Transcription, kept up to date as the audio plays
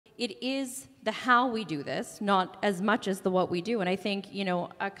it is the how we do this, not as much as the what we do. And I think, you know,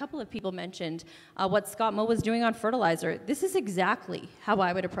 a couple of people mentioned what Scott Moe was doing on fertilizer. This is exactly how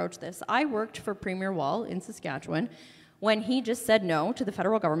I would approach this. I worked for Premier Wall in Saskatchewan when he just said no to the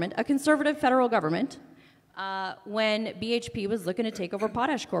federal government, a conservative federal government, when BHP was looking to take over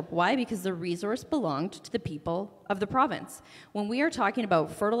Potash Corp. Why? Because the resource belonged to the people of the province. When we are talking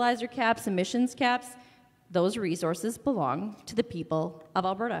about fertilizer caps, emissions caps, those resources belong to the people of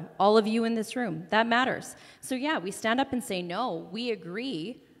Alberta. All of you in this room, that matters. So yeah, we stand up and say no. We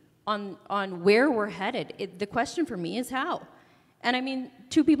agree on where we're headed. The question for me is how. And I mean,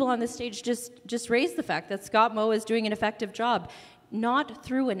 two people on this stage just raised the fact that Scott Moe is doing an effective job. Not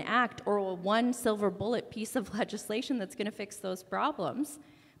through an act or a one silver bullet piece of legislation that's going to fix those problems,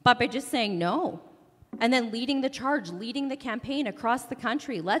 but by just saying no, and then leading the charge, leading the campaign across the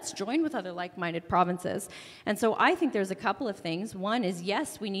country. Let's join with other like-minded provinces. And so I think there's a couple of things. One is,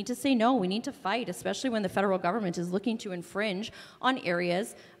 yes, we need to say no. We need to fight, especially when the federal government is looking to infringe on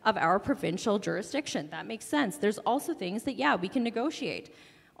areas of our provincial jurisdiction. That makes sense. There's also things that, yeah, we can negotiate.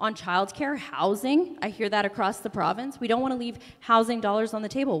 On childcare, housing, I hear that across the province. We don't want to leave housing dollars on the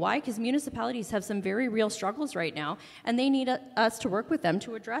table. Why? Because municipalities have some very real struggles right now, and they need us to work with them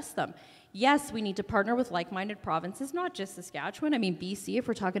to address them. Yes, we need to partner with like-minded provinces, not just Saskatchewan. I mean, BC, if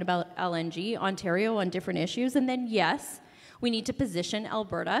we're talking about LNG, Ontario on different issues. And then, yes, we need to position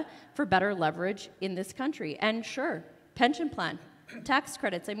Alberta for better leverage in this country. And sure, pension plan, tax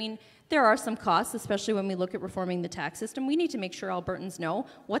credits. I mean, there are some costs, especially when we look at reforming the tax system. We need to make sure Albertans know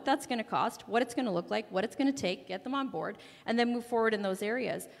what that's going to cost, what it's going to look like, what it's going to take, get them on board, and then move forward in those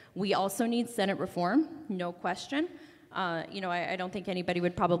areas. We also need Senate reform, no question. You know, I don't think anybody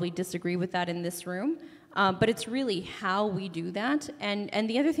would probably disagree with that in this room. But it's really how we do that. And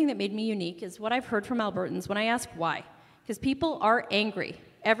the other thing that made me unique is what I've heard from Albertans when I ask why. Because people are angry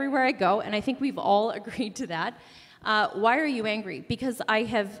everywhere I go, and I think we've all agreed to that. Why are you angry? Because I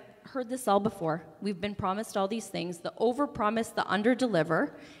have heard this all before. We've been promised all these things, the over-promise, the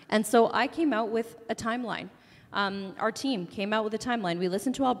under-deliver. And so I came out with a timeline. Our team came out with a timeline. We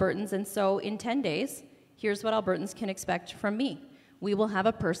listened to Albertans, and so in 10 days, here's what Albertans can expect from me. We will have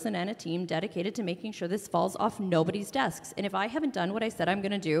a person and a team dedicated to making sure this falls off nobody's desks. And if I haven't done what I said I'm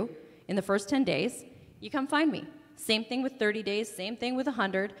going to do in the first 10 days, you come find me. Same thing with 30 days, same thing with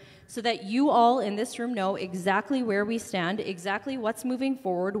 100, so that you all in this room know exactly where we stand, exactly what's moving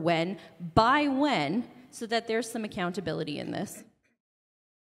forward, when, by when, so that there's some accountability in this.